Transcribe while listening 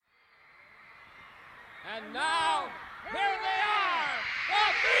And now, here they are, the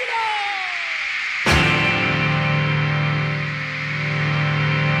Beatles!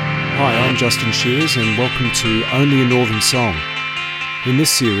 Hi, I'm Justin Shears and welcome to Only a Northern Song. In this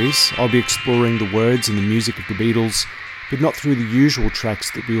series, I'll be exploring the words and the music of the Beatles, but not through the usual tracks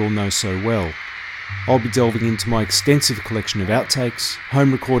that we all know so well. I'll be delving into my extensive collection of outtakes,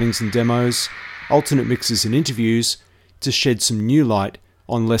 home recordings and demos, alternate mixes and interviews, to shed some new light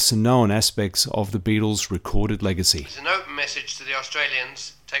on lesser known aspects of the Beatles' recorded legacy. It's an open message to the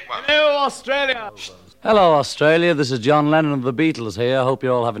Australians. Take one. Hello, Australia! Hello, Australia. This is John Lennon of the Beatles here. I hope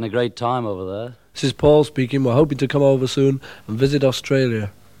you're all having a great time over there. This is Paul speaking. We're hoping to come over soon and visit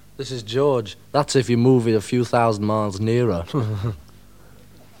Australia. This is George. That's if you move it a few thousand miles nearer.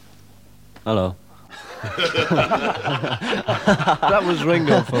 Hello. That was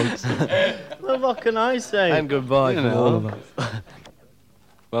Ringo, folks. Well, what can I say? And goodbye from all of us.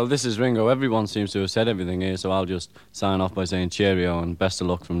 Well, this is Ringo. Everyone seems to have said everything here, so I'll just sign off by saying cheerio and best of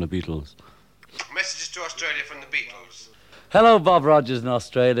luck from the Beatles. Messages to Australia from the Beatles. Hello, Bob Rogers in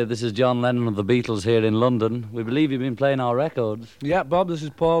Australia. This is John Lennon of the Beatles here in London. We believe you've been playing our records. Yeah, Bob, this is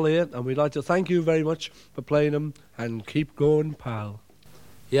Paul here, and we'd like to thank you very much for playing them, and keep going, pal.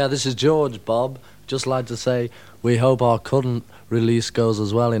 Yeah, this is George, Bob. Just like to say we hope our current release goes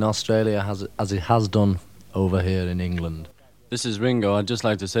as well in Australia as it has done over here in England. This is Ringo. I'd just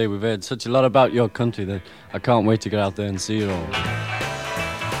like to say we've heard such a lot about your country that I can't wait to get out there and see it all.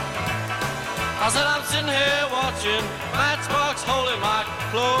 I said I'm sitting here watching matchbox holding my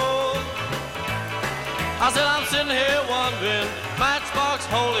clothes. I said I'm sitting here wondering, matchbox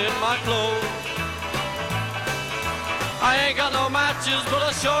holding my clothes. I ain't got no matches, but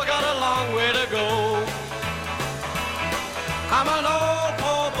I sure got a long way to go. I'm an old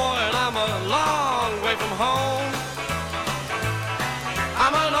poor boy and I'm a long way from home.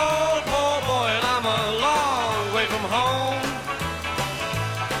 I'm an old poor boy and I'm a long way from home.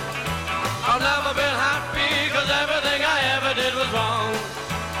 I've never been happy cause everything I ever did was wrong.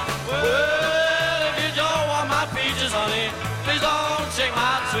 Well, if you don't want my peaches, honey, please don't shake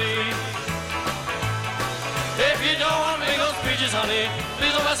my tree. If you don't want me those peaches, honey,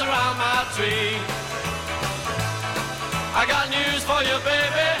 please don't mess around my tree. I got news for you,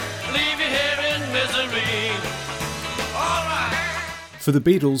 baby, leave you here in misery. All right. For the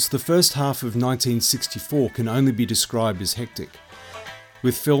Beatles, the first half of 1964 can only be described as hectic.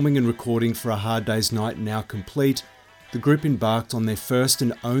 With filming and recording for A Hard Day's Night now complete, the group embarked on their first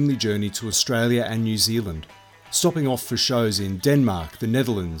and only journey to Australia and New Zealand, stopping off for shows in Denmark, the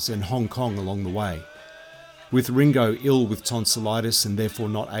Netherlands and Hong Kong along the way. With Ringo ill with tonsillitis and therefore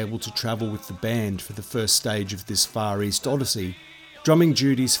not able to travel with the band for the first stage of this Far East Odyssey, drumming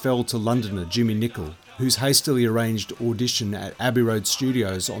duties fell to Londoner Jimmy Nicol, whose hastily arranged audition at Abbey Road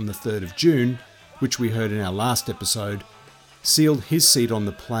Studios on the 3rd of June, which we heard in our last episode, sealed his seat on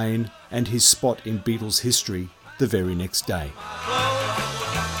the plane and his spot in Beatles history the very next day.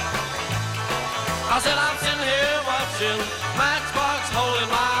 I said I'm sitting here watching matchbox holding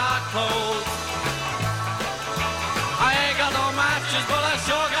my clothes. I ain't got no matches, but I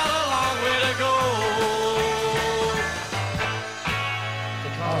sure got a long way to go.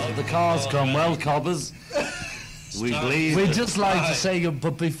 The cars come well, cobbers. We believe. We'd just like to say,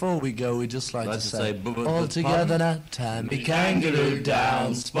 but before we go, we'd just like to say all together now, Timmy Kangaroo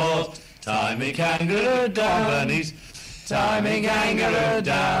down, sport. Timmy Kangaroo down, Bernice. Timmy Kangaroo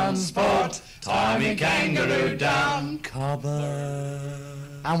down, sport. Timmy Kangaroo down, cobber.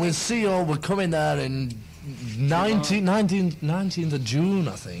 And we'll see you all. We're coming there in 19th of June,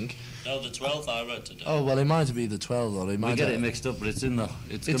 I think. No, the 12th I read today. Oh, well, it might be the 12th, or it might We get it mixed up, but it's in the...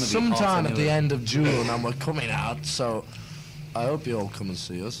 It's sometime at the end of June, and we're coming out, so I hope you all come and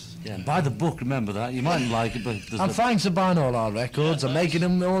see us. Yeah, and buy the book, remember that. You mightn't like it, but... And thanks for buying all our records and making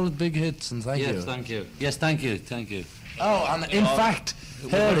them all big hits, and thank you. Yes, thank you. Yes, thank you, thank you. Oh, and in fact,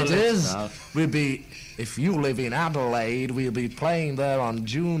 here it is. We'll be... If you live in Adelaide, we'll be playing there on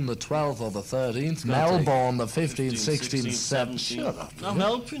June the 12th or the 13th. Melbourne the 15th, 16th, 17th. Shut up. I'm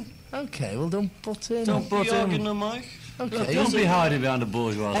helping. Okay, well, don't butt in. Don't butt in the mic. Okay. Don't be hiding behind the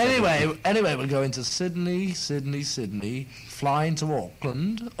bourgeois. Anyway, we're going to Sydney, flying to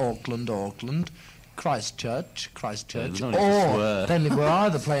Auckland, Christchurch, or then we're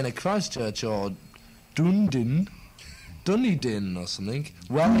either playing at Christchurch or Dunedin or something.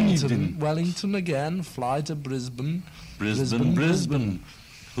 Wellington again, fly to Brisbane. Brisbane.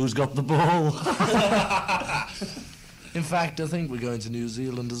 Who's got the ball? In fact, I think we're going to New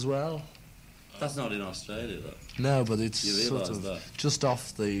Zealand as well. That's not in Australia, though. No, but it's You sort realise of that? just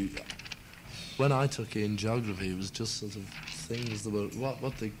off the... When I took in geography, it was just sort of things that were...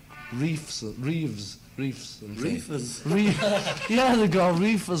 What the reefs and Reefers? Yeah, they've got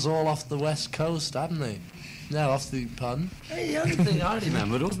reefers all off the west coast, haven't they? No, off the pun. Hey, the only thing I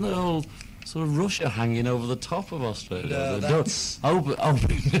remembered wasn't the whole sort of Russia hanging over the top of Australia. No, that's... we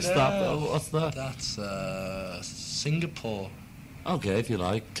missed that. What's that? That's Singapore. Okay, if you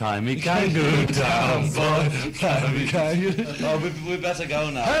like. Tie me kangaroo down, boy. Tie me kangaroo. Oh, we better go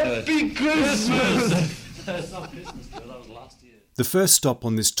now. Happy Christmas! It's not Christmas, that was last year. The first stop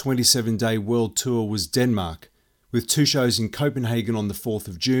on this 27-day world tour was Denmark, with 2 shows in Copenhagen on the 4th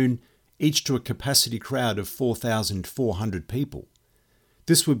of June, each to a capacity crowd of 4,400 people.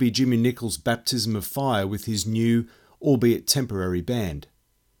 This would be Jimmy Nichols' baptism of fire with his new, albeit temporary band.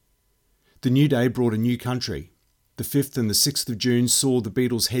 The new day brought a new country. The 5th and the 6th of June saw the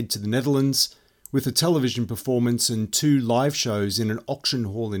Beatles head to the Netherlands, with a television performance and 2 live shows in an auction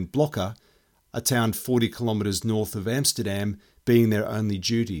hall in Blokker, a town 40 kilometres north of Amsterdam, being their only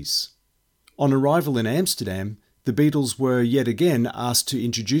duties. On arrival in Amsterdam, the Beatles were yet again asked to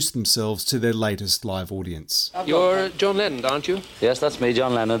introduce themselves to their latest live audience. You're John Lennon, aren't you? Yes, that's me,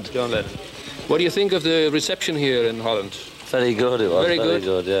 John Lennon. John Lennon. What do you think of the reception here in Holland? Very good, it was. Very good? Very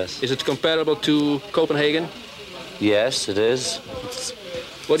good, yes. Is it comparable to Copenhagen? Yes, it is.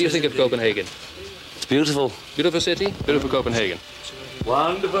 What do you think of Copenhagen? It's beautiful. Beautiful city? Beautiful Copenhagen.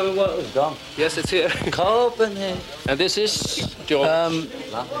 Wonderful. What was done? Yes, it's here. Copenhagen. And this is John?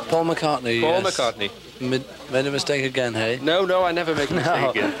 Paul McCartney. Paul yes. McCartney. Made a mistake again, hey? No, I never make a mistake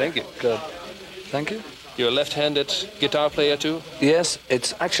again. Thank you. Good. Thank you. You're a left-handed guitar player too? Yes,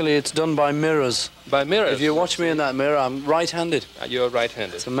 it's done by mirrors. By mirrors? If you watch me in that mirror, I'm right-handed. You're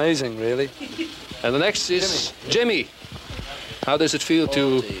right-handed. It's amazing, really. And the next is Jimmy. How does it feel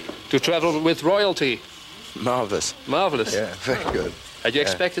to travel with royalty? Marvellous. Marvellous? Yeah, very good. Had you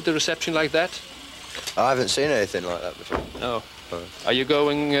expected a reception like that? I haven't seen anything like that before. No. Are you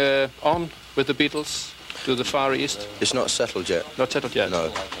going on with the Beatles to the Far East? It's not settled yet. Not settled yet?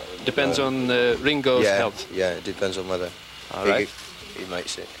 No. Depends on Ringo's health? Yeah, it depends on whether All right. he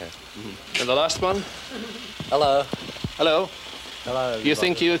makes it. Yeah. And the last one? Hello. Hello. Hello. You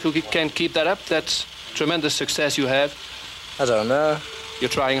think you can keep that up, that tremendous success you have? I don't know. You're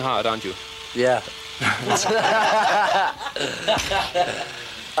trying hard, aren't you? Yeah.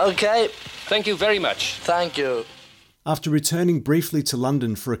 Okay. Thank you very much. Thank you. After returning briefly to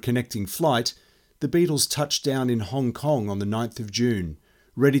London for a connecting flight, the Beatles touched down in Hong Kong on the 9th of June,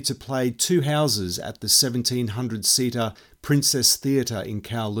 ready to play 2 houses at the 1,700-seater Princess Theatre in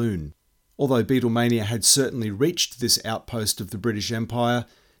Kowloon. Although Beatlemania had certainly reached this outpost of the British Empire,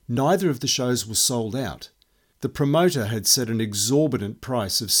 neither of the shows was sold out. The promoter had set an exorbitant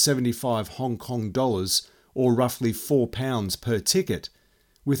price of 75 Hong Kong dollars, or roughly £4 per ticket,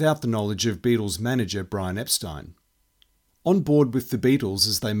 without the knowledge of Beatles manager Brian Epstein. On board with the Beatles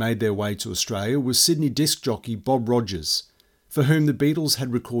as they made their way to Australia was Sydney disc jockey Bob Rogers, for whom the Beatles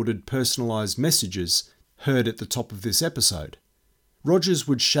had recorded personalised messages heard at the top of this episode. Rogers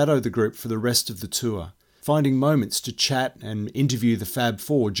would shadow the group for the rest of the tour, finding moments to chat and interview the Fab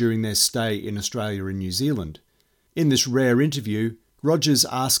Four during their stay in Australia and New Zealand. In this rare interview, Rogers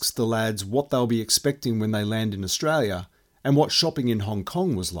asks the lads what they'll be expecting when they land in Australia and what shopping in Hong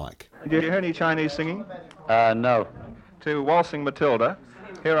Kong was like. Did you hear any Chinese singing? No. To Waltzing Matilda,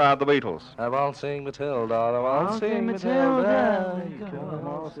 here are the Beatles. Waltzing Matilda, waltzing Matilda, come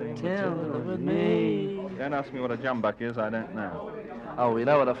waltzing Matilda with me. Don't ask me what a jumbuck is, I don't know. Oh, we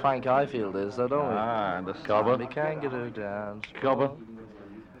know what a Frank Highfield is, though, don't we? Ah, and the Cobber. The kangaroo dance. Cobber.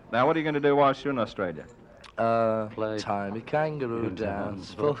 Now, what are you going to do whilst you're in Australia? Time a kangaroo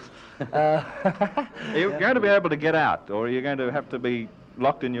dance. Are you going to be able to get out, or are you going to have to be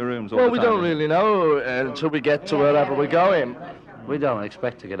locked in your rooms all the time? Well, we don't really know until we get to wherever we're going. We don't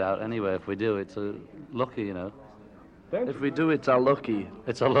expect to get out anyway. If we do, it's lucky, you know. If we do, it's our lucky.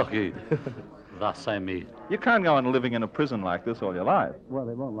 It's a lucky. That's I mean. You can't go on living in a prison like this all your life. Well,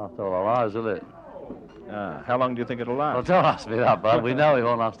 it won't last all our lives, will it? How long do you think it'll last? Well, don't ask me that, but we know it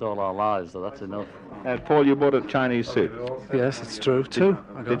won't last all our lives, so that's enough. Paul, you bought a Chinese suit. Yes, it's true. 2.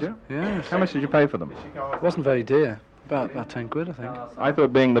 Did you? Yes. How much did you pay for them? It wasn't very dear. About 10 quid, I think. I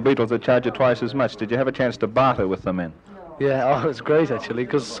thought being the Beatles they'd charge you twice as much. Did you have a chance to barter with the men? Yeah, it's great actually,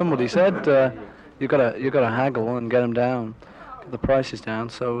 because somebody said you gotta haggle and get them down, get the prices down.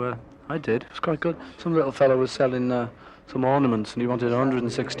 So I did. It was quite good. Some little fellow was selling some ornaments, and he wanted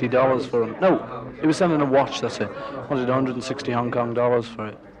 $160 for them. No, he was selling a watch. That's it. Wanted 160 Hong Kong dollars for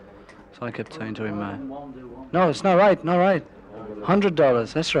it. So I kept saying to him, "No, it's not right. Not right.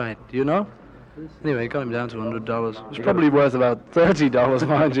 $100. That's right. Do you know?" Anyway, got him down to $100. It's probably worth about $30,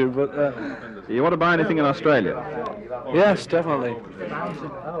 mind you, but... You want to buy anything in Australia? Yes, definitely.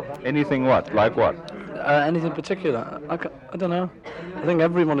 Anything what? Like what? Anything particular? I don't know. I think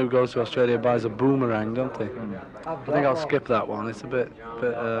everyone who goes to Australia buys a boomerang, don't they? I think I'll skip that one. It's a bit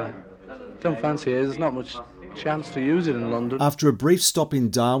don't fancy it. There's not much chance to use it in London. After a brief stop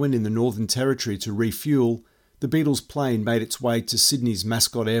in Darwin in the Northern Territory to refuel, the Beatles plane made its way to Sydney's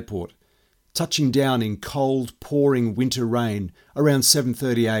Mascot Airport, touching down in cold, pouring winter rain around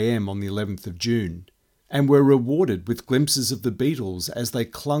 7:30am on the 11th of June, and were rewarded with glimpses of the Beatles as they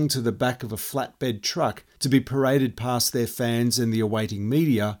clung to the back of a flatbed truck to be paraded past their fans and the awaiting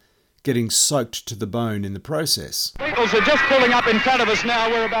media, getting soaked to the bone in the process. Beatles are just pulling up in front of us now.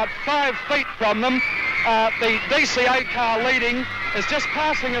 We're about 5 feet from them. The DC-8 car leading is just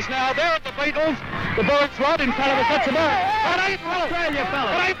passing us now. There are the Beatles. The boys right in front of us. That's about Australia,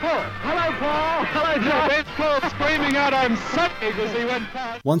 fellas. Hey, Paul. Hello, Paul. Hello, John. There's Paul screaming out, "I'm soaking," as he went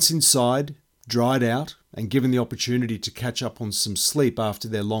past. Once inside, dried out, and given the opportunity to catch up on some sleep after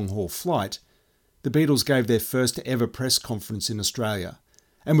their long-haul flight, the Beatles gave their first ever press conference in Australia,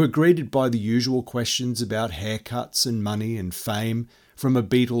 and were greeted by the usual questions about haircuts and money and fame from a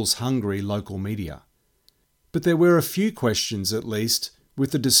Beatles-hungry local media. But there were a few questions, at least,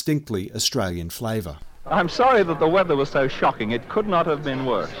 with a distinctly Australian flavour. I'm sorry that the weather was so shocking. It could not have been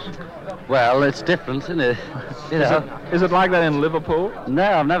worse. Well, it's different, isn't it? Is it like that in Liverpool? No,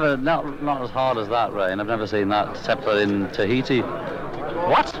 I've never, not as hard as that rain. I've never seen that, except for in Tahiti.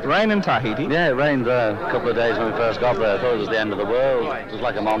 What? Rain in Tahiti? Yeah, it rained there a couple of days when we first got there. I thought it was the end of the world. It was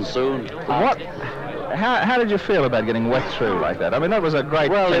like a monsoon. What? How did you feel about getting wet through like that? I mean, that was a great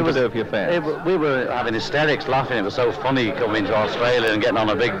thing to do for your fans. We were having hysterics, laughing. It was so funny coming to Australia and getting on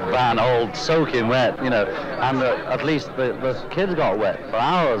a big van, all soaking wet, And at least the kids got wet for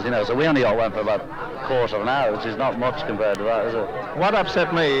hours, So we only got wet for about a quarter of an hour, which is not much compared to that, is it? What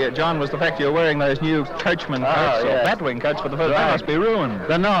upset me, John, was the fact you were wearing those new coachman coats, or Batwing coats for the first time. They must be ruined.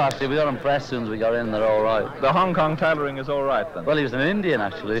 They're not, actually. We got them pressed as soon as we got in. They're all right. The Hong Kong tailoring is all right, then? Well, he was an Indian,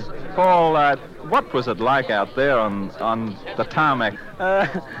 actually. Paul, what was it like out there on the tarmac?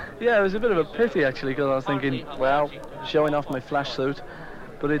 Yeah, it was a bit of a pity, actually, because I was thinking, well, showing off my flash suit,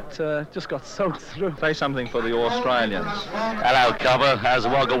 but it just got soaked through. Say something for the Australians. Hello, Cobber. How's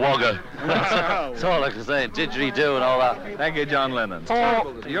Wagga Wagga? That's all I can say. Didgeridoo and all that. Thank you, John Lennon.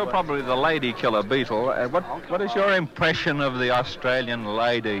 Paul, you're probably the lady killer Beatle. What is your impression of the Australian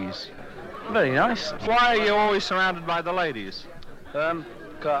ladies? Very nice. Why are you always surrounded by the ladies? I'm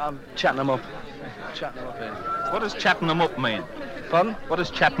chatting them up. Chatting them up here. What does chatting them up mean? Pardon? What does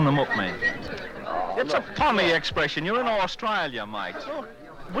chatting them up mean? It's a pommy expression. You're in Australia, mate. Oh,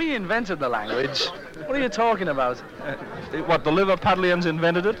 we invented the language. What are you talking about? What, the Liverpudlians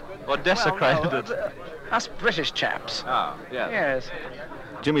invented it? Or desecrated it? Us British chaps. Oh, yeah. Yes.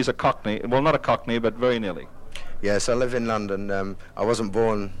 Jimmy's a Cockney. Well, not a Cockney, but very nearly. Yes, I live in London. I wasn't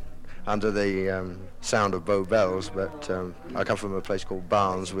born under the sound of Bow Bells, but I come from a place called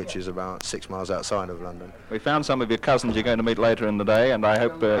Barnes, which is about 6 miles outside of London. We found some of your cousins you're going to meet later in the day, and I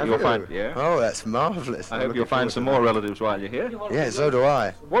hope you'll find... Yeah? Oh, that's marvellous. I hope you'll find some more relatives while you're here. Yeah, so do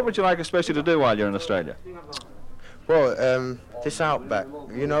I. What would you like especially to do while you're in Australia? Well, this outback.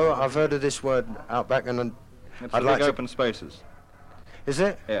 I've heard of this word outback, and I'd like open spaces. Is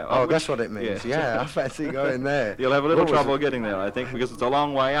it? Yeah. Oh, that's what it means. Yeah, I fancy going there. You'll have a little trouble getting there, I think, because it's a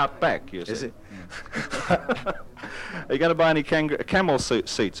long way out back, you see. Is it? Are you going to buy any camel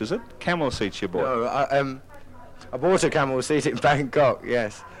seats, is it? Camel seats you bought? No, I bought a camel seat in Bangkok,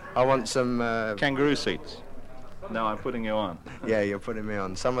 yes. I want some... kangaroo seats. No, I'm putting you on. Yeah, you're putting me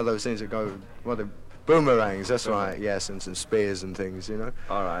on. Some of those things that go... Boomerangs, that's right, yes, and some spears and things,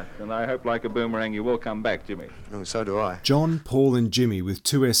 All right, and I hope like a boomerang you will come back, Jimmy. Oh, so do I. John, Paul and Jimmy with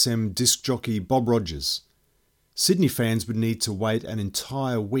 2SM disc jockey Bob Rogers. Sydney fans would need to wait an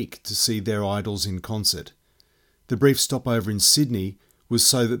entire week to see their idols in concert. The brief stopover in Sydney was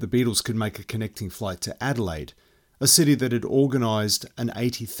so that the Beatles could make a connecting flight to Adelaide, a city that had organised an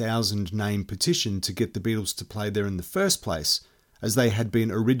 80,000 name petition to get the Beatles to play there in the first place, as they had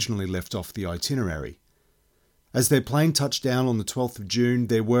been originally left off the itinerary. As their plane touched down on the 12th of June,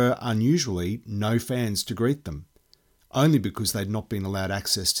 there were, unusually, no fans to greet them, only because they'd not been allowed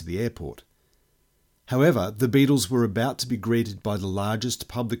access to the airport. However, the Beatles were about to be greeted by the largest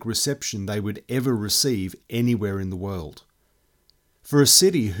public reception they would ever receive anywhere in the world. For a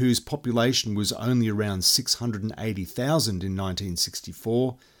city whose population was only around 680,000 in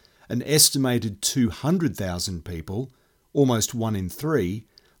 1964, an estimated 200,000 people, almost 1 in 3,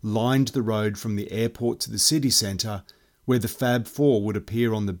 lined the road from the airport to the city centre, where the Fab Four would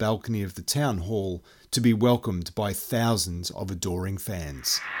appear on the balcony of the town hall to be welcomed by thousands of adoring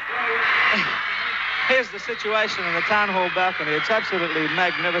fans. Here's the situation in the town hall balcony. It's absolutely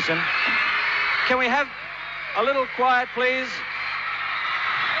magnificent. Can we have a little quiet, please?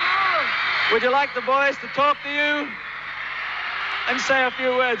 Would you like the boys to talk to you and say a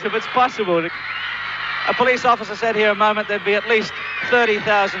few words, if it's possible? A police officer said here a moment there'd be at least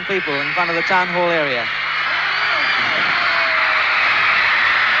 30,000 people in front of the town hall area.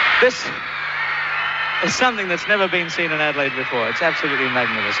 This is something that's never been seen in Adelaide before. It's absolutely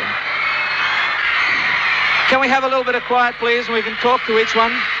magnificent. Can we have a little bit of quiet, please, and we can talk to each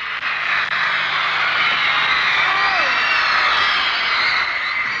one?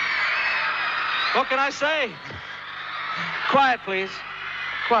 What can I say? Quiet, please.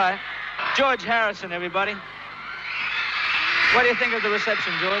 Quiet. George Harrison, everybody. What do you think of the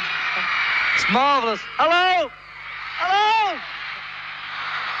reception, George? It's marvellous. Hello! Hello!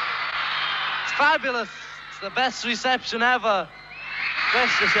 It's fabulous. It's the best reception ever.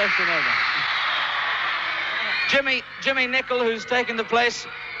 Best reception ever. Jimmy Nicol, who's taken the place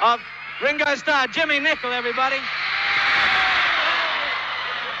of Ringo Starr. Jimmy Nicol, everybody.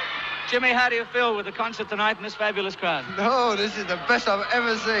 Jimmy, how do you feel with the concert tonight in this fabulous crowd? No, this is the best I've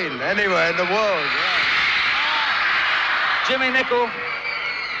ever seen anywhere in the world. Yeah. Jimmy Nicol.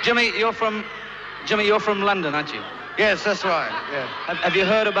 Jimmy, you're from London, aren't you? Yes, that's right. Yeah. Have you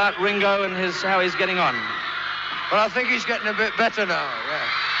heard about Ringo and how he's getting on? Well, I think he's getting a bit better now. Yeah.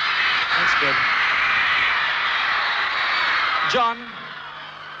 That's good. John.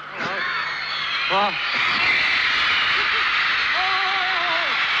 Hello. Well.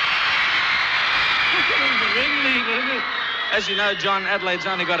 As you know, John, Adelaide's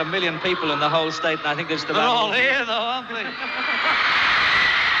only got 1 million people in the whole state, and I think there's about... They're all here, though, aren't they?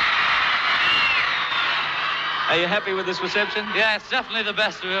 Are you happy with this reception? Yeah, it's definitely the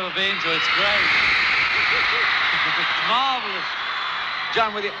best we've ever been to. It's great. It's marvellous.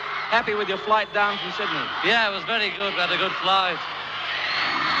 John, were you happy with your flight down from Sydney? Yeah, it was very good. We had a good flight.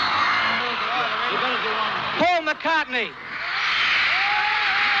 Paul McCartney.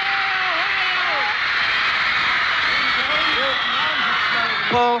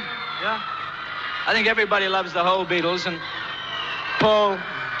 Paul, yeah? I think everybody loves the whole Beatles, and Paul,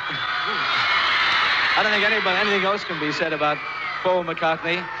 I don't think anything else can be said about Paul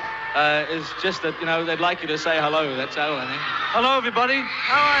McCartney. Is just that, they'd like you to say hello, that's all, I think. Hello, everybody.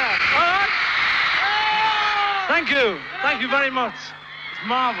 How are you? All right? Thank you. Thank you very much. It's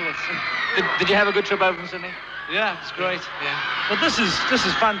marvellous. Did you have a good trip over from Sydney? Yeah, it's great. Yeah. But this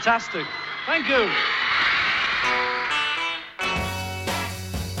is fantastic. Thank you.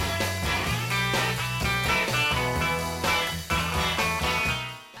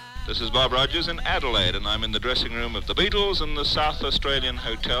 This is Bob Rogers in Adelaide, and I'm in the dressing room of the Beatles in the South Australian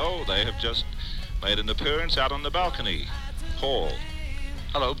Hotel. They have just made an appearance out on the balcony. Paul.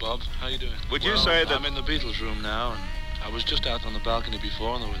 Hello, Bob. How you doing? Would you say that... I'm in the Beatles room now, and I was just out on the balcony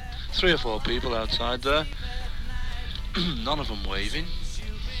before, and there were 3 or 4 people outside there. None of them waving.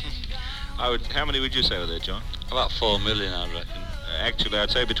 How many would you say were there, John? About 4 million, I reckon. Actually, I'd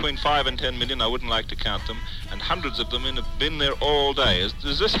say between 5 and 10 million. I wouldn't like to count them. And hundreds of them in a bin there all day.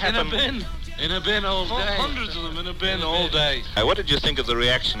 Does this happen? In a bin all day. Hundreds of them in a bin all day. What did you think of the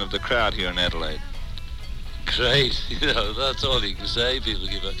reaction of the crowd here in Adelaide? Great. That's all you can say. People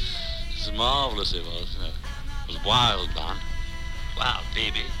give it. It's marvellous, it was. It was wild, man. Wild,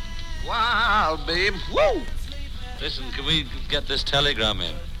 baby. Wild, babe. Woo! Listen, can we get this telegram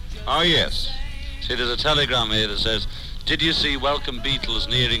in? Oh, yes. See, there's a telegram here that says, "Did you see welcome Beatles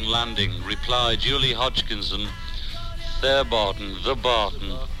nearing landing? Reply, Julie Hodgkinson, Barton, the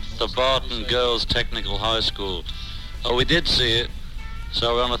Barton Girls Technical High School." Oh, we did see it.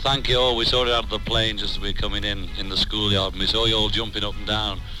 So we want to thank you all. We saw it out of the plane just as we were coming in the schoolyard, and we saw you all jumping up and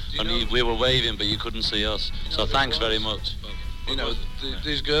down. We were waving, but you couldn't see us. So thanks very much.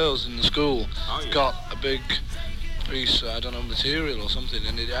 These girls in the school got a big piece, I don't know, material or something,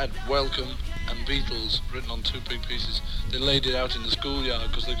 and it had welcome and Beatles written on 2 big pieces. They laid it out in the schoolyard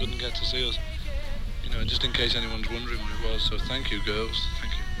because they couldn't get to see us. Just in case anyone's wondering what it was. So thank you, girls.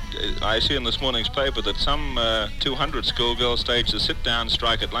 Thank you. I see in this morning's paper that some 200 schoolgirls staged a sit-down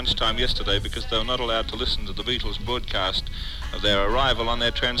strike at lunchtime yesterday because they were not allowed to listen to the Beatles broadcast of their arrival on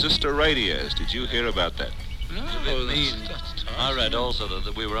their transistor radios. Did you hear about that? No, I read also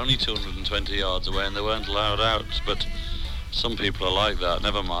that we were only 220 yards away and they weren't allowed out, but some people are like that,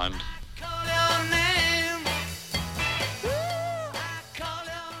 never mind.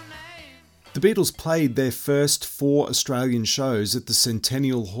 The Beatles played their first 4 Australian shows at the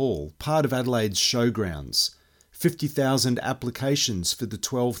Centennial Hall, part of Adelaide's showgrounds. 50,000 applications for the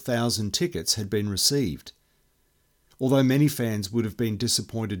 12,000 tickets had been received. Although many fans would have been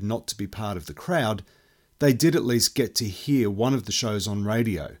disappointed not to be part of the crowd, they did at least get to hear one of the shows on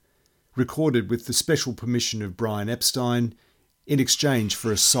radio, recorded with the special permission of Brian Epstein in exchange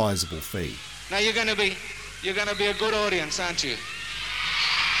for a sizable fee. Now you're going to be a good audience, aren't you?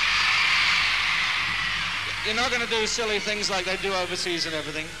 You're not going to do silly things like they do overseas and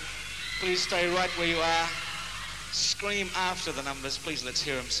everything. Please stay right where you are. Scream after the numbers. Please, let's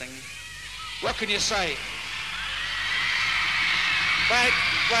hear them sing. What can you say? Wait,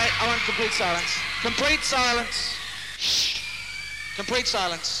 I want complete silence. Complete silence. Shh. Complete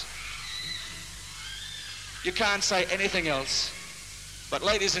silence. You can't say anything else. But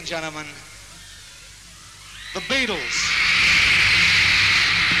ladies and gentlemen, the Beatles.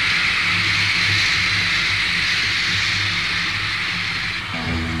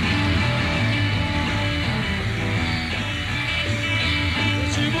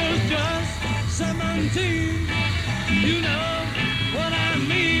 She was just 17, you know what I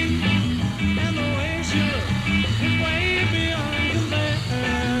mean, and the way she looked was way beyond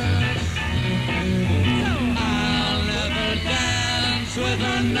compare. So I'll never dance with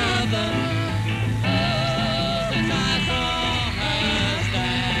another, since I saw her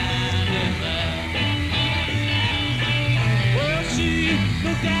standing there. Well, she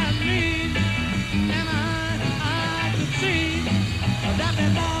looked at me, and I could see that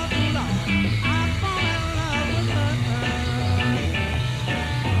before too long I'd fall in love with her.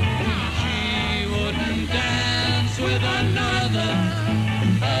 She wouldn't dance with another,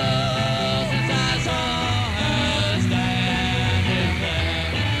 since I saw her standing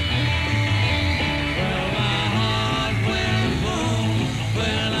there. Well, my heart went boom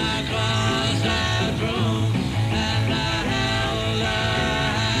when I crossed that room, and I held her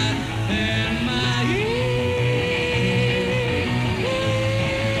hand in my hand.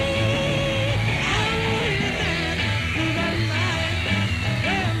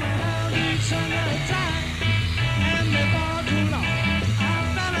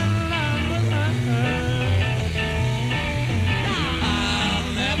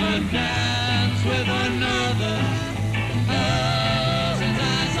 Dance with another, since I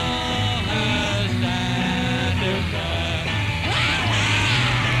saw her standing there.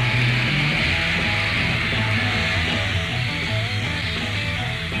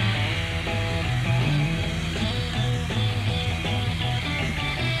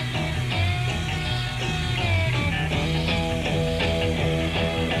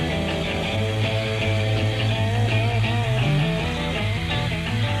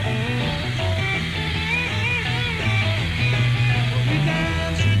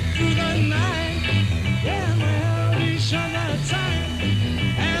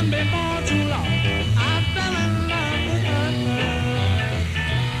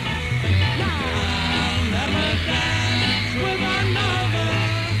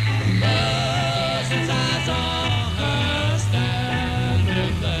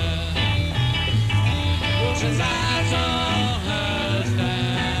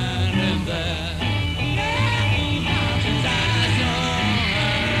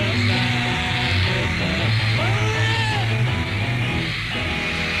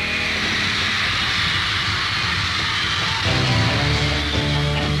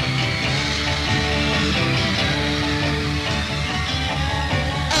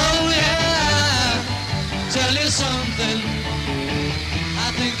 Tell you something,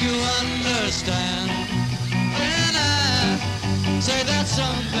 I think you understand. When I say that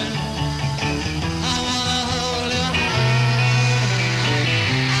something, I wanna hold your hand.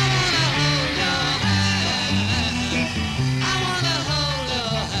 I wanna hold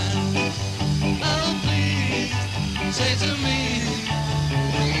your hand. Oh, please, say to me,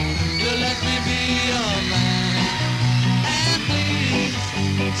 you let me be your man. And please,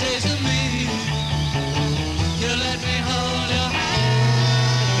 say to me, you let me hold your hand.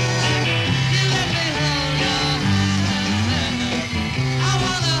 You let me hold your hand. I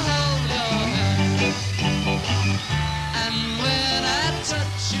wanna hold your hand. And when I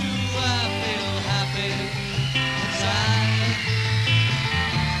touch you, I feel happy inside.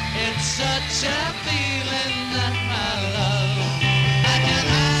 It's such a feeling that my love I can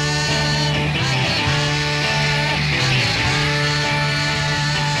hide. I can hide. I can hide.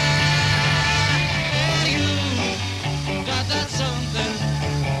 You got that something,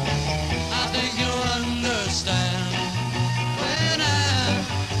 I think you understand. When I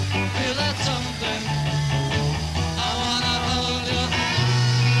feel that something, I wanna hold your hand.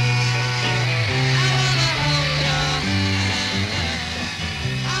 I wanna hold your hand.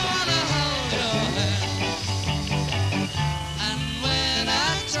 I wanna hold your hand.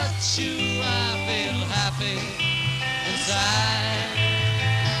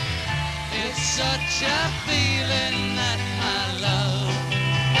 such a feeling that I love.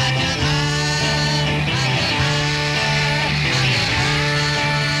 I can hide, I can hide, I can hide.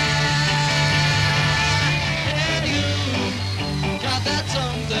 Yeah, you got that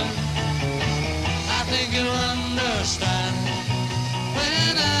something. I think you'll understand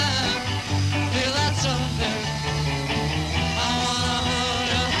when I feel that something. I wanna hold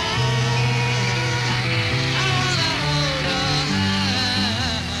your hand. I wanna hold your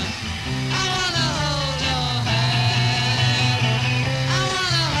hand. I wanna hold your hand. I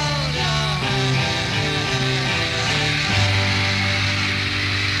wanna hold your hand.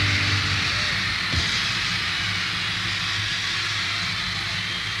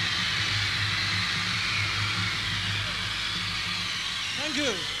 Thank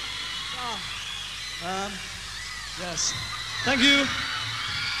you. Yes. Thank you.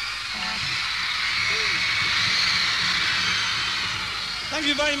 Thank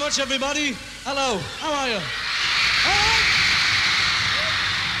you very much, everybody. Hello. How are you?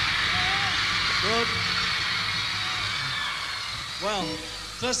 Good. Well,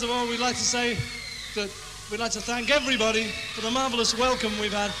 first of all, we'd like to say that we'd like to thank everybody for the marvellous welcome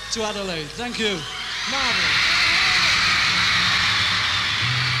we've had to Adelaide. Thank you. Marvellous.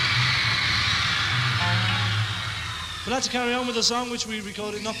 We'd like to carry on with a song which we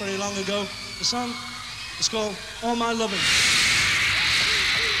recorded not very long ago. The song is called All My Loving.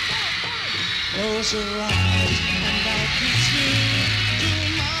 Oh, it's alright, and I'll kiss you.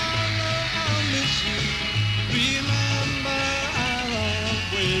 Tomorrow I'll miss you. Remember, I'll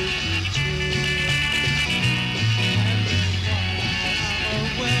always be true. And then while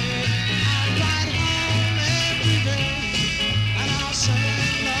I'm away, I'll ride home every day, and I'll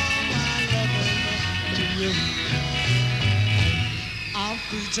send all my loving to you. I'll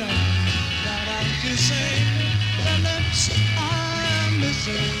pretend that I'm kissing the lips I'm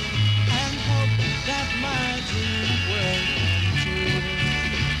missing and hope that my dream will come true.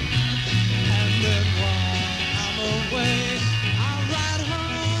 And then while I'm away, I'll ride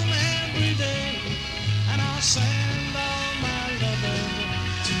home every day and I'll send all my loving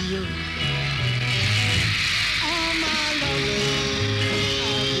to you. All my loving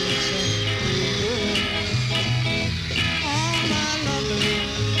I will send to you. All my loving,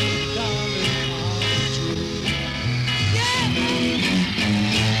 darling, all true.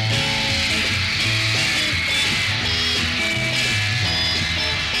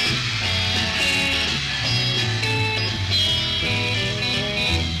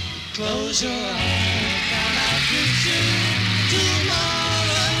 Close your eyes and I'll kiss you.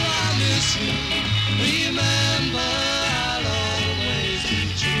 Tomorrow I'll miss you. Remember, I'll always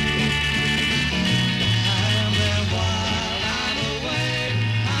be true. And then while I'm away,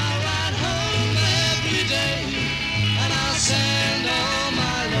 I'll ride home every day, and I'll send all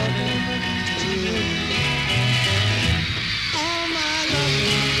my loving to you. All my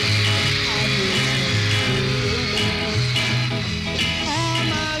loving, I will send to you. All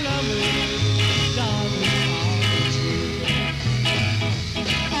my loving, darling, all true.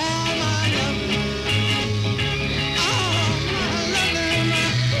 All my loving, all my loving,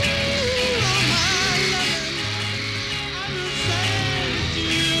 ooh, all my loving, I will send to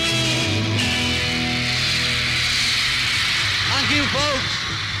you. Thank you, folks.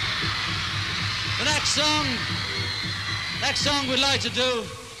 The next song we'd like to do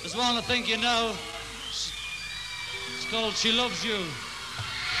is one I think you know. It's called She Loves You.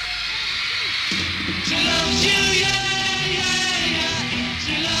 She loves you, yeah, yeah, yeah.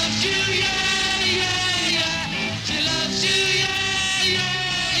 She loves you, yeah, yeah, yeah. She loves you, yeah,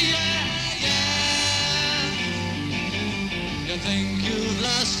 yeah, yeah, yeah. You think you've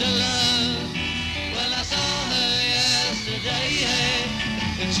lost her love? Well, I saw her yesterday,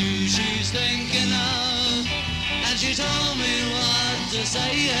 hey. It's you she's thinking of, and she told me what to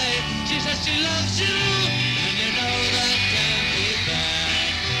say, hey. She says she loves you, and you know that can't be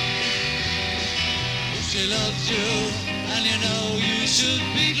bad. If she loves you, and you know you should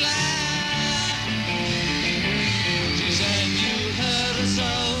be glad. She said you hurt her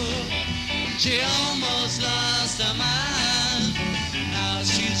so, she almost lost her mind. Now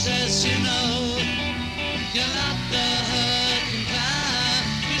she says she knows you're not the hurting kind.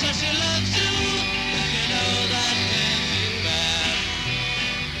 She says she loves you, and you know that can't be bad.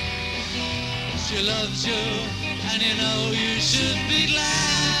 She loves you, and you know you should be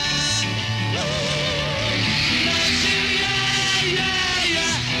glad. She loves you, yeah, yeah,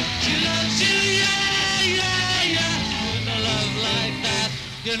 yeah. She loves you, yeah, yeah, yeah. With a love like that,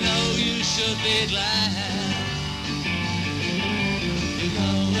 you know you should be glad. You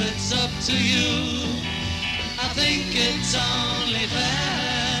know it's up to you. I think it's only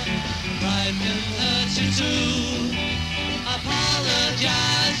fair. life can hurt you too.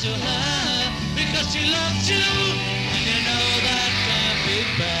 Apologize to her because she loves you, and you know that can't be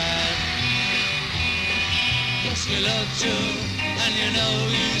bad. Yes, she loves you, and you know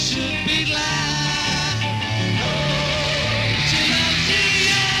you should be glad. Oh, she loves you,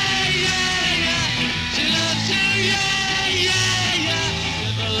 yeah, yeah, yeah. She loves you, yeah, yeah, yeah.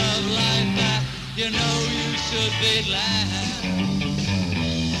 With a love like that, you know you should be glad.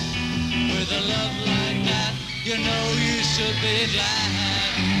 With a love like that, you know you should be glad.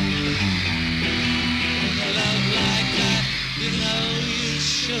 With a love like that, you know you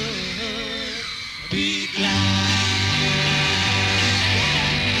should be glad.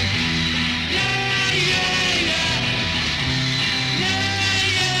 Yeah, yeah, yeah. Yeah,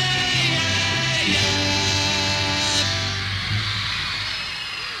 yeah, yeah, yeah.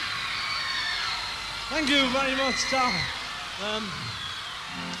 Thank you very much, Tom.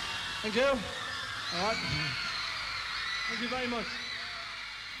 Thank you. All right. Thank you very much.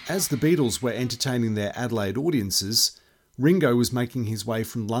 As the Beatles were entertaining their Adelaide audiences, Ringo was making his way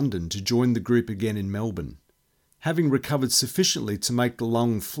from London to join the group again in Melbourne. Having recovered sufficiently to make the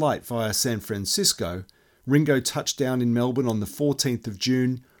long flight via San Francisco, Ringo touched down in Melbourne on the 14th of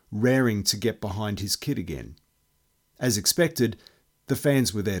June, raring to get behind his kit again. As expected, the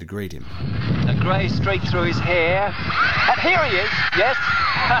fans were there to greet him. A grey streak through his hair. And here he is, yes.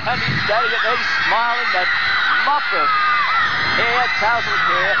 And he's staring at me, smiling, that mop of hair, tousled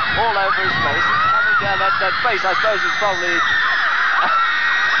hair, all over his face. It's coming down that face, I suppose, is probably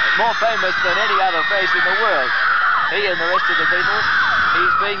more famous than any other face in the world. He and the rest of the Beatles.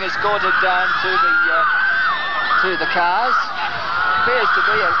 He's being escorted down to the cars. Appears to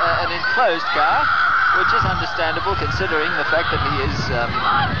be an enclosed car, which is understandable considering the fact that he is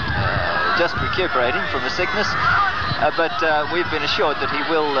just recuperating from a sickness. But we've been assured that he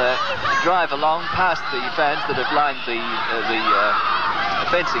will drive along past the fans that have lined the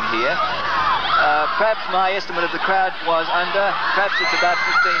fencing here. Perhaps my estimate of the crowd was under. Perhaps it's about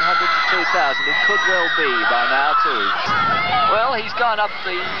 1,500 to 2,000. It could well be by now too. Well, he's gone up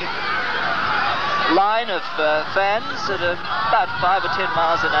the line of fans at about 5 or 10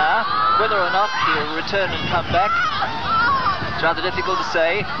 miles an hour. Whether or not he'll return and come back, it's rather difficult to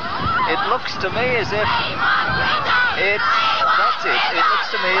say. It looks to me as if it looks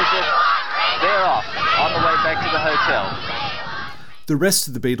to me as if they're off on the way back to the hotel. The rest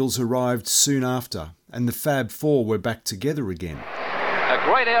of the Beatles arrived soon after, and the Fab Four were back together again. A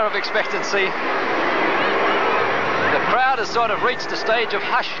great air of expectancy. The crowd has sort of reached a stage of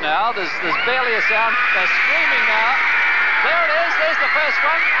hush now. There's barely a sound. They're screaming now. There it is. There's the first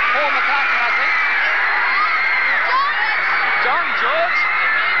one. Paul McCartney, I think. John, George,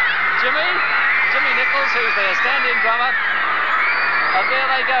 Jimmy Nichols, who's their stand-in drummer. And there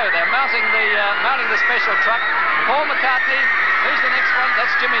they go. They're mounting the special truck. Paul McCartney. Who's the next one?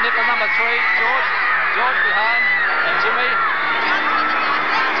 That's Jimmy Nichols, number 3. George behind, and Jimmy.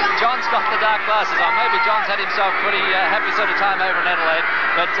 John's got the dark glasses on. Maybe John's had himself pretty happy sort of time over in Adelaide.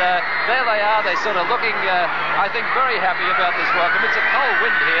 But there they are. They're sort of looking, I think, very happy about this welcome. It's a cold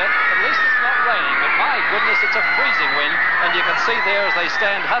wind here. At least it's not raining. But my goodness, it's a freezing wind. And you can see there as they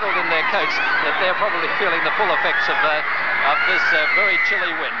stand huddled in their coats that they're probably feeling the full effects of this very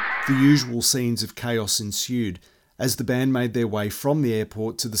chilly wind. The usual scenes of chaos ensued as the band made their way from the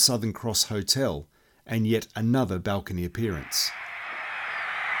airport to the Southern Cross Hotel, and yet another balcony appearance.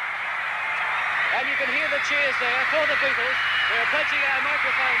 And you can hear the cheers there for the Beatles. They're approaching our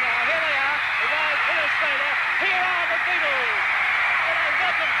microphone now. Here they are, arrived in Australia. Here are the Beatles. Hello,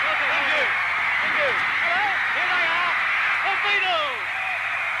 welcome. Thank you. Hello, here they are, the Beatles.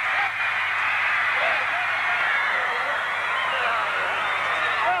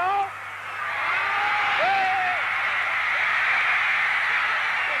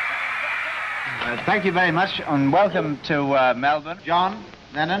 Thank you very much, and welcome to Melbourne. John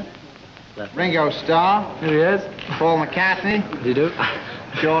Lennon, Ringo Starr. Here he is. Paul McCartney. How do you do?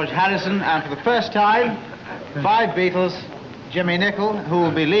 George Harrison, and for the first time, 5 Beatles, Jimmy Nicholl, who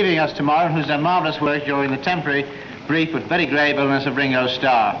will be leaving us tomorrow, who's done marvellous work during the temporary, brief but very grave illness of Ringo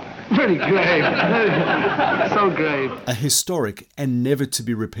Starr. Very grave. So grave. A historic and never to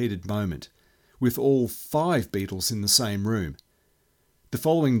be repeated moment, with all 5 Beatles in the same room. The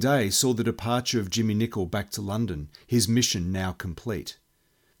following day saw the departure of Jimmy Nicholl back to London, his mission now complete.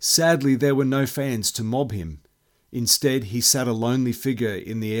 Sadly, there were no fans to mob him. Instead, he sat a lonely figure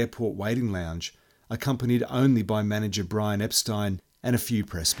in the airport waiting lounge, accompanied only by manager Brian Epstein and a few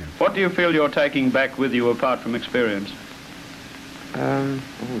pressmen. What do you feel you're taking back with you apart from experience? Oh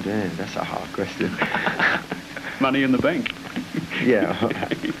damn, that's a hard question. Money in the bank. Yeah.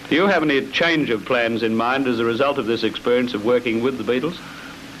 Do you have any change of plans in mind as a result of this experience of working with the Beatles?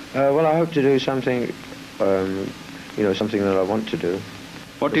 Well, I hope to do something, something that I want to do.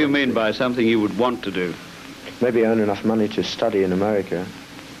 What do you mean by something you would want to do? Maybe earn enough money to study in America.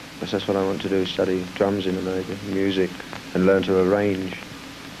 That's what I want to do, study drums in America, music, and learn to arrange.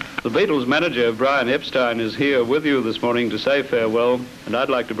 The Beatles manager, Brian Epstein, is here with you this morning to say farewell, and I'd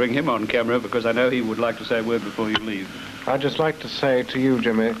like to bring him on camera because I know he would like to say a word before you leave. I'd just like to say to you,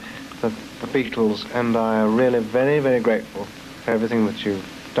 Jimmy, that the Beatles and I are really very, very grateful for everything that you've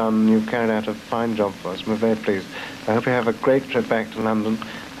done. You've carried out a fine job for us. We're very pleased. I hope you have a great trip back to London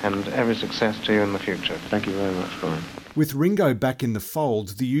and every success to you in the future. Thank you very much, Brian. With Ringo back in the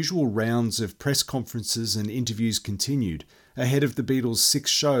fold, the usual rounds of press conferences and interviews continued ahead of the Beatles' 6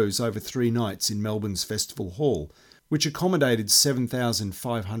 shows over 3 nights in Melbourne's Festival Hall, which accommodated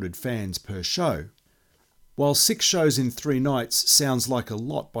 7,500 fans per show. While 6 shows in 3 nights sounds like a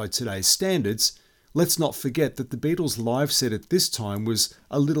lot by today's standards, let's not forget that the Beatles' live set at this time was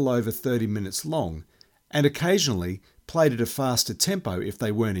a little over 30 minutes long, and occasionally played at a faster tempo if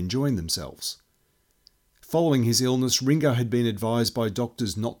they weren't enjoying themselves. Following his illness, Ringo had been advised by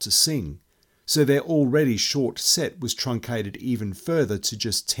doctors not to sing, so their already short set was truncated even further to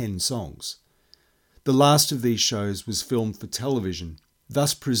just 10 songs. The last of these shows was filmed for television,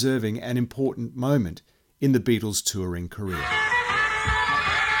 thus preserving an important moment in the Beatles' touring career.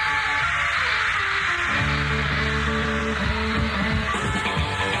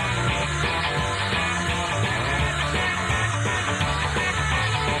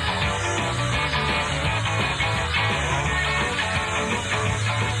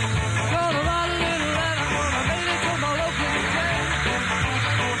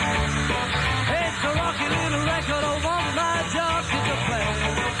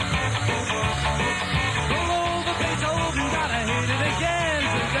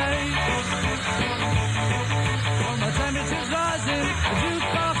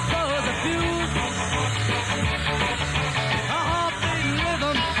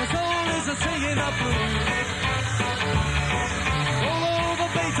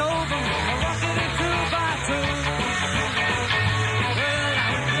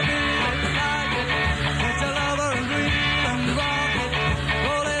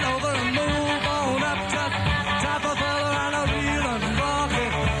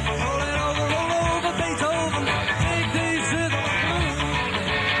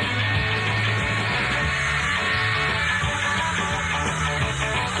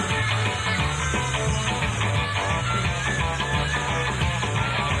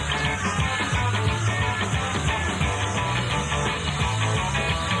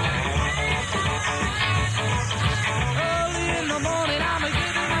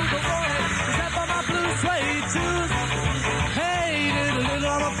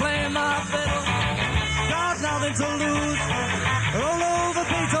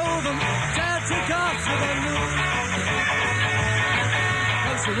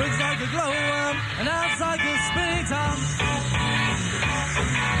 The rigs like a glowworm, and outs like a springtime.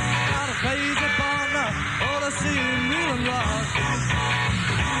 Got a crazy partner, all the seeing real and rock.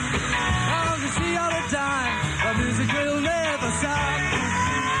 I can see all the time, the music will never stop.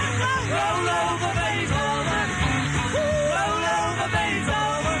 Roll over Beethoven, roll over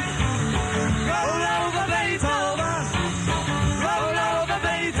Beethoven, roll over Beethoven, roll over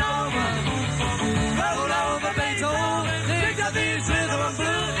Beethoven, roll over Beethoven. Think of these rhythm and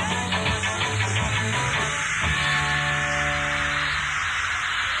blues.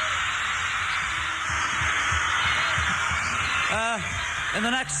 In the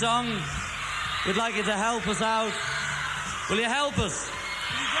next song, we'd like you to help us out. Will you help us?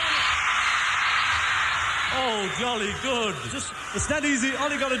 Oh, jolly good. It's that easy. All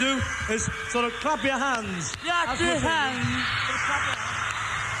you got to do is sort of clap your hands. Clap your hands.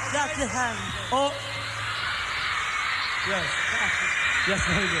 Clap your hands. Oh. Yes. Yes,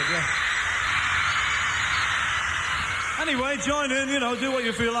 very good, yes. Anyway, join in, do what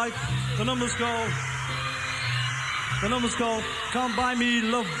you feel like. The number's called Can't Buy Me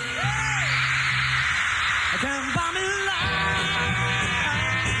Love. I can't buy me love.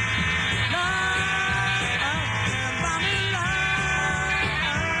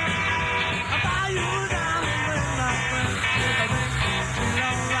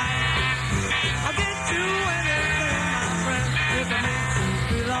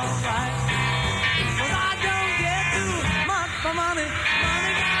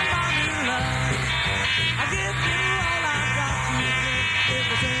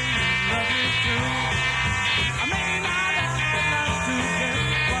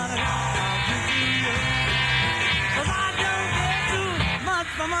 To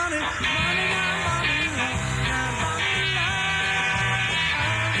for money, money got money love, got money love.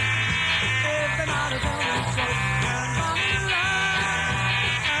 Everybody told me so, got money love.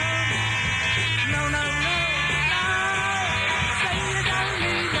 No, no, no, no. Say you don't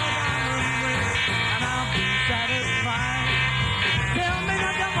need no diamond ring, and I'll be satisfied. Tell me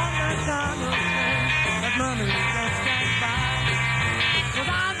that you want that kind of thing that money just can't buy. 'Cause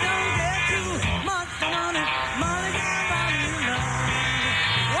I don't get too much for money, money can't buy me love.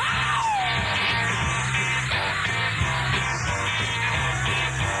 Wow!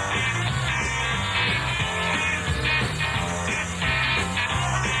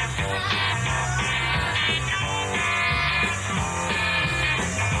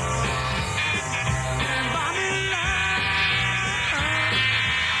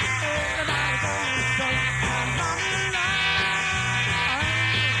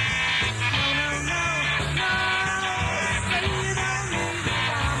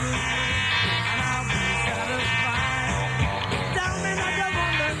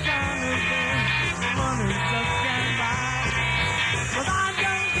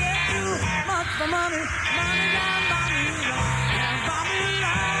 For money, money can't buy me love, can't buy me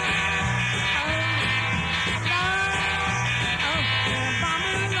love. Love, can't buy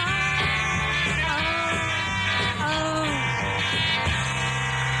me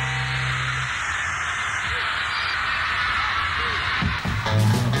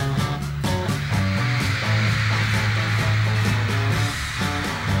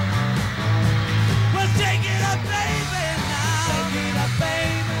Well, take it up, baby, now. Take it up,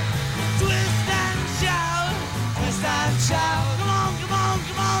 baby. Twist and shout, twist and shout. Come on, come on,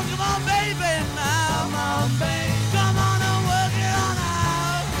 come on, come on, baby, now. Come on, baby. Come on and work it on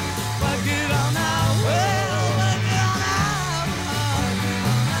out. Work it on out. Well, work it on out.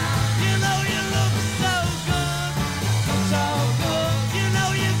 You know you look so good, so good. You know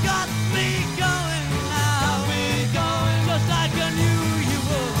you got me going now. Me going just like I knew you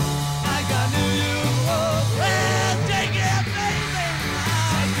would, like I knew you would. Well, take it up, baby,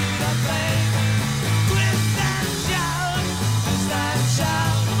 now. Take it up, baby. Twist and shout, twist and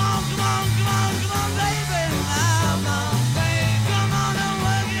shout. Come on, come on, come on, come on, baby, now. Come on, baby. Come on and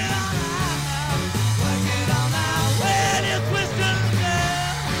work it on out. Work it on out. Well, you twist a little girl.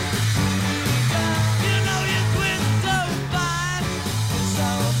 You know you twist so fine, so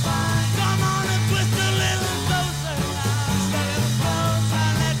fine. Come on and twist a little closer now. Twist a little closer.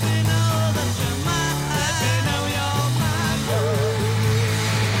 Let me know that you're mine. Let me know you're mine.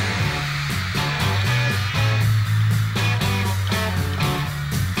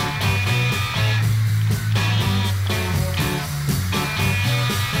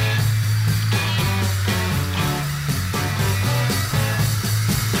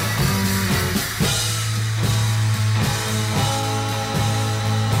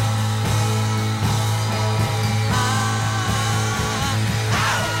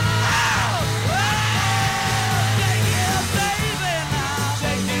 Take it up, baby, now.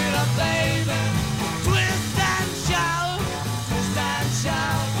 Take it up, baby. Twist and shout, twist and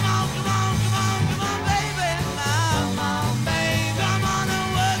shout. Come on, come on, come on, come on, baby, now. Come on, baby. Come on and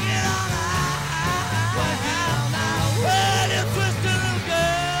work it on out. Work it on out. Well, you twist a little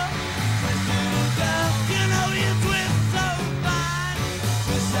girl, twist a little girl. You know you twist so fine,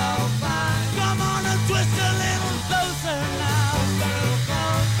 twist so fine. Come on and twist a little closer now. Twist a little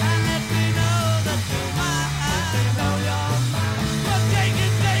closer and let me know that you're mine. Let me know you're mine. Well, take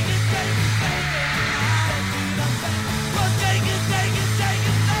it, baby, now. Take it up, baby. Well, take it, baby,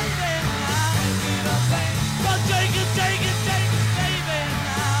 now. Take it up, baby. Well, take it, baby,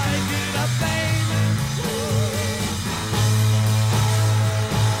 now. Take it up, baby.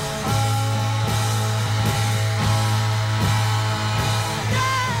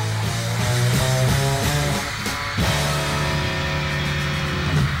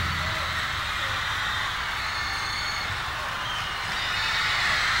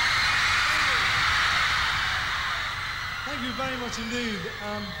 Thank you very much indeed.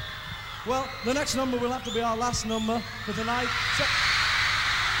 Well, the next number will have to be our last number for tonight. So,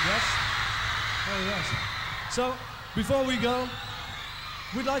 yes? Oh, yes. So, before we go,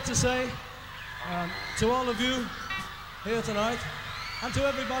 we'd like to say to all of you here tonight, and to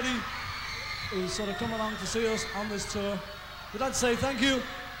everybody who's sort of come along to see us on this tour, we'd like to say thank you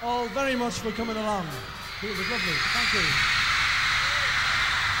all very much for coming along. It was lovely. Thank you.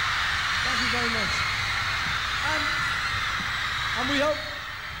 Thank you very much. And we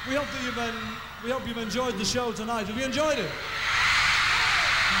hope you've enjoyed the show tonight. Have you enjoyed it?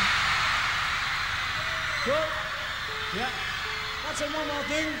 Good? Yeah. That's it, one more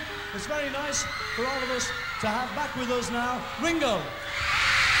thing. It's very nice for all of us to have back with us now Ringo.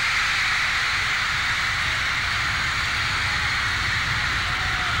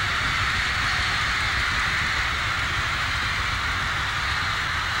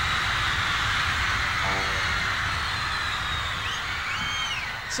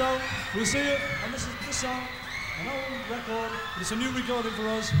 So we'll see you. And this song, an old record, but it's a new recording for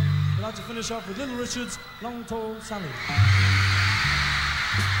us. We'd like to finish off with Little Richard's Long Tall Sally.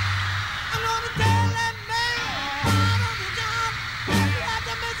 I'm gonna tell that man out of the job. You have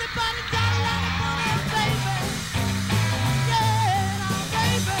to miss it, but it's all right for us, baby. Yeah, now,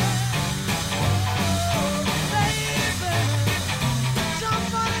 baby. Oh, baby.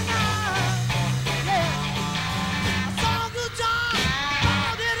 Somebody now. Yeah. I saw a good job.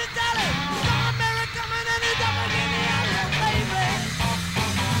 Oh, did it tell it? Saw Mary coming and he's up again the alley, baby.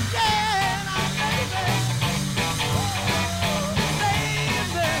 Yeah, now, baby. Oh,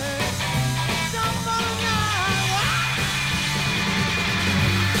 baby. Somebody now.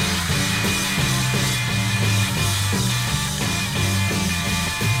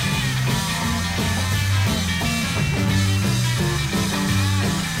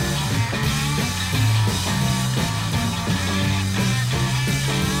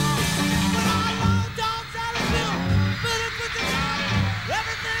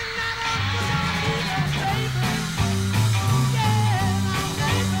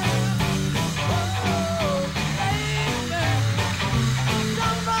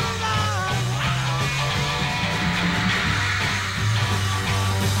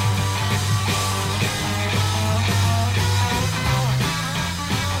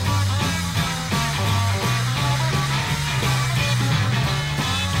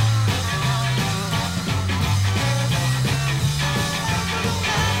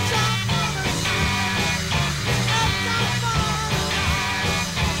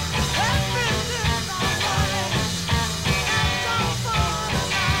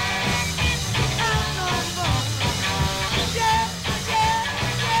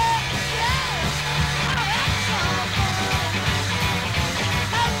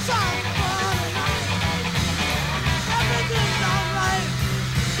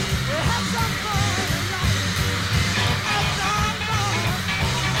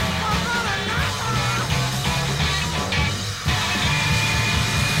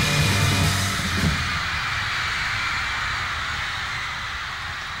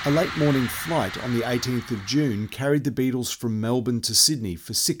 A late morning flight on the 18th of June carried the Beatles from Melbourne to Sydney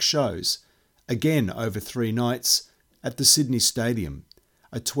for 6 shows, again over 3 nights, at the Sydney Stadium,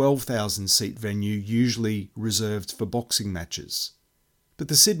 a 12,000-seat venue usually reserved for boxing matches. But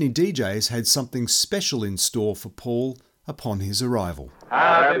the Sydney DJs had something special in store for Paul upon his arrival.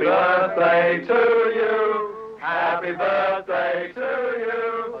 Happy birthday to you. Happy birthday to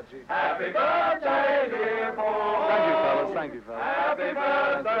you. Happy birthday, dear Paul. Thank you, fellas. Thank you, fellas. Happy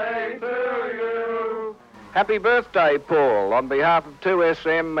birthday to you. Happy birthday, Paul. On behalf of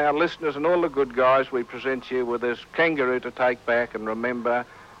 2SM, our listeners and all the good guys, we present you with this kangaroo to take back and remember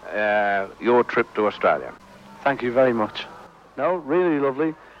your trip to Australia. Thank you very much. No, really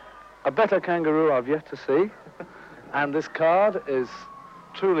lovely. A better kangaroo I've yet to see. And this card is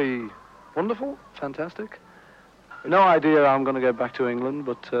truly wonderful, fantastic. No idea how I'm going to get back to England,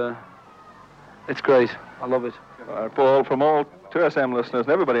 but it's great. I love it. Paul, from all 2SM listeners and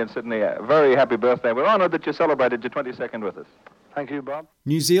everybody in Sydney, a very happy birthday. We're honoured that you celebrated your 22nd with us. Thank you, Bob.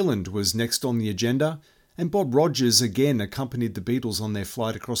 New Zealand was next on the agenda, and Bob Rogers again accompanied the Beatles on their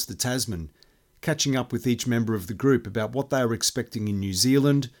flight across the Tasman, catching up with each member of the group about what they were expecting in New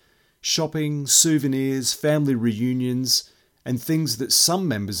Zealand, shopping, souvenirs, family reunions, and things that some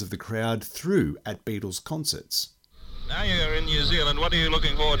members of the crowd threw at Beatles concerts. Now you're in New Zealand, what are you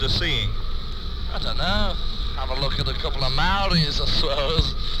looking forward to seeing? I don't know. Have a look at a couple of Maoris, I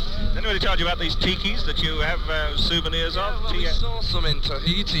suppose. Has anybody told you about these tikis that you have souvenirs of? Yeah, well, we saw some in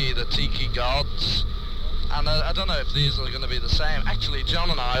Tahiti, the tiki gods. And I don't know if these are going to be the same. Actually,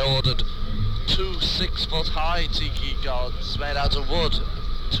 John and I ordered 2 6-foot-high tiki gods made out of wood,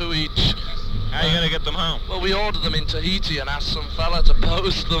 2 each. How are you going to get them home? Well, we ordered them in Tahiti and asked some fella to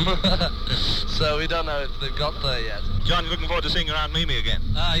post them. So we don't know if they've got there yet. John, you're looking forward to seeing your Aunt Mimi again?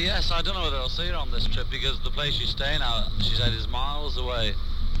 Yes, I don't know whether I'll see her on this trip because the place she's staying at, she said, is miles away.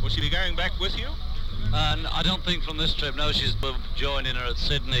 Will she be going back with you? I don't think from this trip, no, she's joining her at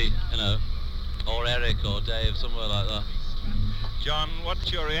Sydney, you know, or Eric or Dave, somewhere like that. John,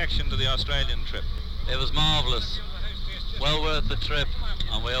 what's your reaction to the Australian trip? It was marvellous. Well worth the trip,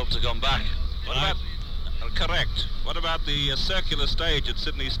 and we hope to come back. What about... correct. What about the circular stage at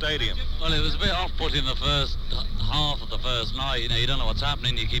Sydney Stadium? Well, it was a bit off-putting the first half of the first night. You know, you don't know what's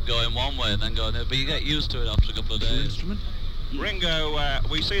happening. You keep going one way and then going there, but you get used to it after a couple of days. Ringo,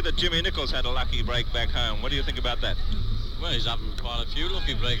 we see that Jimmy Nichols had a lucky break back home. What do you think about that? Well, he's having quite a few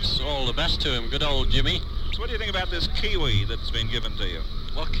lucky breaks. All the best to him. Good old Jimmy. So what do you think about this Kiwi that's been given to you?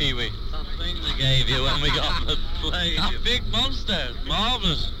 What kiwi? That thing they gave you when we got on the plane. That big monster.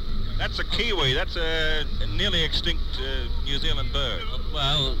 Marvellous. That's a kiwi. That's a nearly extinct New Zealand bird.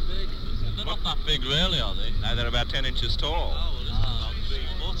 Well, they're not that big really, are they? No, they're about 10 inches tall. Oh, well, this is about 3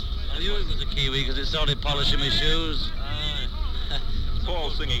 foot. I knew it was a kiwi because it started polishing my shoes.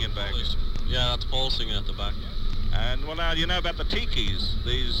 Paul singing in back. Yeah, that's Paul singing at the back. And, well, now, you know about the tikis,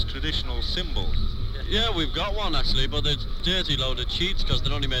 these traditional symbols. Yeah, we've got one actually, but it's a dirty load of cheats because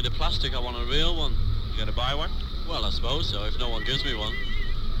they're only made of plastic. I want a real one. You going to buy one? Well, I suppose so, if no one gives me one.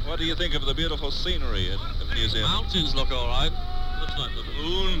 What do you think of the beautiful scenery of New Zealand? Mountains look all right. Looks like the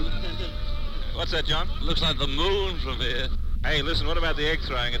moon. What's that, John? Looks like the moon from here. Hey, listen, what about the egg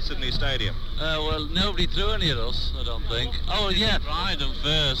throwing at Sydney Stadium? Well, nobody threw any at us, I don't think. Oh, yeah, fried them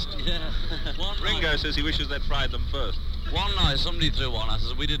first. Yeah. Ringo says he wishes they'd fried them first. One night somebody threw one at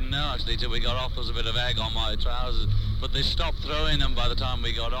us. We didn't know actually till we got off. There was a bit of egg on my trousers, but they stopped throwing them by the time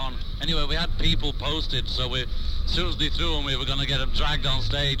we got on. Anyway, we had people posted, so as soon as they threw them, we were going to get them dragged on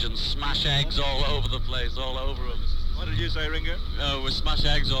stage and smash eggs all over the place, all over them. What did you say, Ringo? Oh, we smash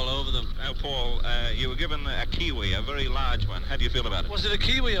eggs all over them. Now, Paul, you were given a kiwi, a very large one. How do you feel about it? Was it a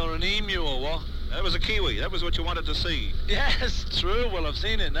kiwi or an emu or what? That was a kiwi. That was what you wanted to see. Yes, true. Well, I've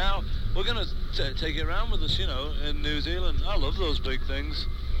seen it now. We're going to take it around with us, you know, in New Zealand. I love those big things.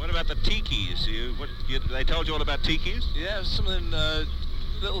 What about the tikis? They told you all about tikis? Yeah, something,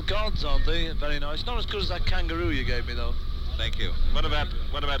 little gods, aren't they? Very nice. Not as good as that kangaroo you gave me, though. Thank you. What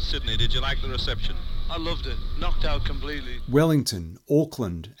about Sydney? Did you like the reception? I loved it. Knocked out completely. Wellington,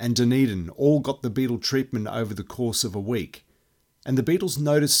 Auckland and Dunedin all got the Beatle treatment over the course of a week, and the Beatles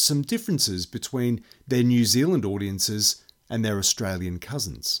noticed some differences between their New Zealand audiences and their Australian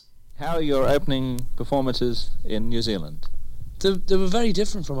cousins. How are your opening performances in New Zealand? They were very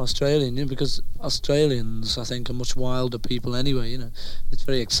different from Australian, you know, because Australians, I think, are much wilder people anyway, you know. It's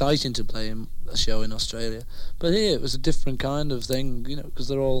very exciting to play a show in Australia. But here, it was a different kind of thing, you know, because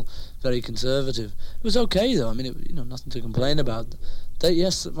they're all very conservative. It was okay, though. I mean, nothing to complain about.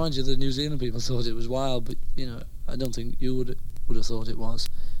 Yes, mind you, the New Zealand people thought it was wild, but, you know, I don't think you would have thought it was,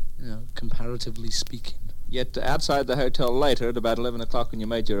 you know, comparatively speaking. Yet outside the hotel later, at about 11 o'clock when you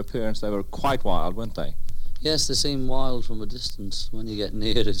made your appearance, they were quite wild, weren't they? Yes, they seem wild from a distance. When you get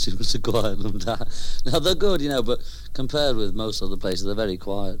near, it seems to quiet them down. Now, they're good, you know, but compared with most other places, they're very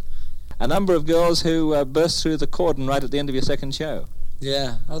quiet. A number of girls who burst through the cordon right at the end of your second show.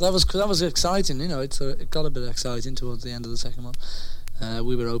 Yeah, that was exciting, you know. It got a bit exciting towards the end of the second one.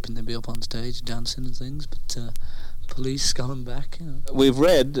 We were hoping they'd be up on stage dancing and things, but police got them back, you know. We've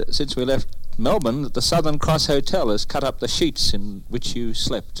read, since we left Melbourne, that the Southern Cross Hotel has cut up the sheets in which you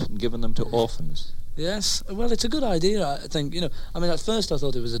slept and given them to orphans. Yes, well, it's a good idea, I think, you know. I mean, at first I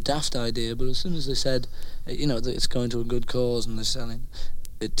thought it was a daft idea, but as soon as they said, you know, that it's going to a good cause and they're selling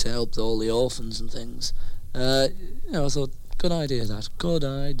it to help all the orphans and things, you know, I thought, good idea, good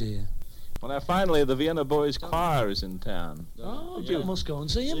idea. Well, now, finally, the Vienna Boys Choir is in town. Oh, you must go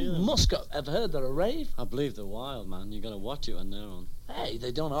and see them. Must go. I've heard they're a rave. I believe they're wild, man. You got to watch it when they're on. Hey,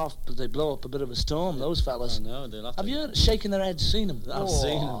 they don't off, but they blow up a bit of a storm, those fellas. I know, they'll have you heard shaking their heads, seen them? I've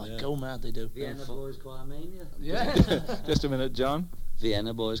seen them, yeah. Go mad, they do. Vienna Boys Choir Mania. Yeah. Just a minute, John.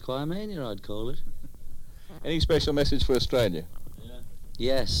 Vienna Boys Choir Mania, I'd call it. Any special message for Australia? Yeah.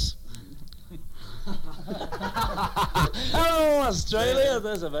 Yes. Hello, Australia.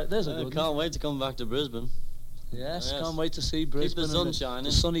 There's a good can't wait to come back to Brisbane. Yes, can't wait to see Brisbane. Keep the sun shining.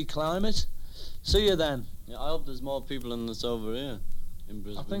 The sunny climate. See you then. Yeah, I hope there's more people than this over here in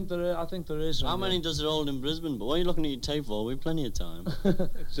Brisbane. I think there is. How many does it hold in Brisbane? But what are you looking at your tape for? We've plenty of time.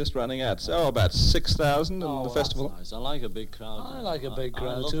 It's just running out. So about 6,000 in the festival. That's nice. I like a big crowd. I like a big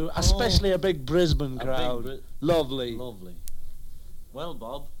crowd too, especially a big Brisbane crowd. Lovely. Lovely. Well,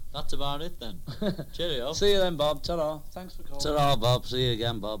 Bob, that's about it then. Cheerio. See you then, Bob. Ta-ra. Thanks for calling. Ta-ra, Bob. See you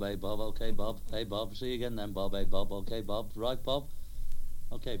again, Bob. Hey, Bob. Okay, Bob. Hey, Bob. See you again then, Bob. Hey, Bob. Okay, Bob. Right, Bob?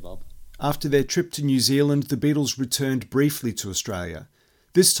 Okay, Bob. After their trip to New Zealand, the Beatles returned briefly to Australia,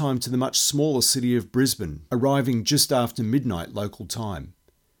 this time to the much smaller city of Brisbane, arriving just after midnight local time.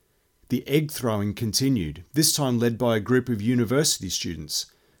 The egg throwing continued, this time led by a group of university students,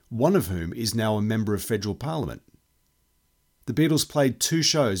 one of whom is now a member of federal parliament. The Beatles played 2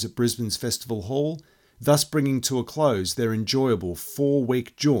 shows at Brisbane's Festival Hall, thus bringing to a close their enjoyable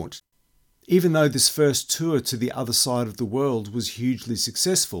 4-week jaunt. Even though this first tour to the other side of the world was hugely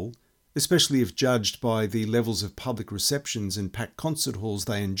successful, especially if judged by the levels of public receptions and packed concert halls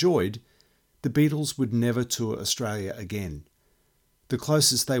they enjoyed, the Beatles would never tour Australia again. The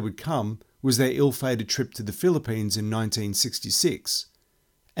closest they would come was their ill-fated trip to the Philippines in 1966,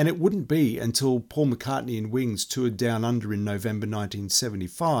 And it wouldn't be until Paul McCartney and Wings toured Down Under in November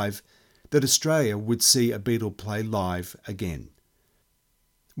 1975 that Australia would see a Beatle play live again.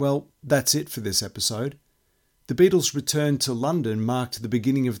 Well, that's it for this episode. The Beatles' return to London marked the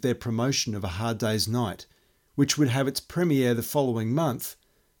beginning of their promotion of A Hard Day's Night, which would have its premiere the following month,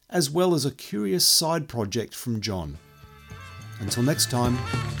 as well as a curious side project from John. Until next time.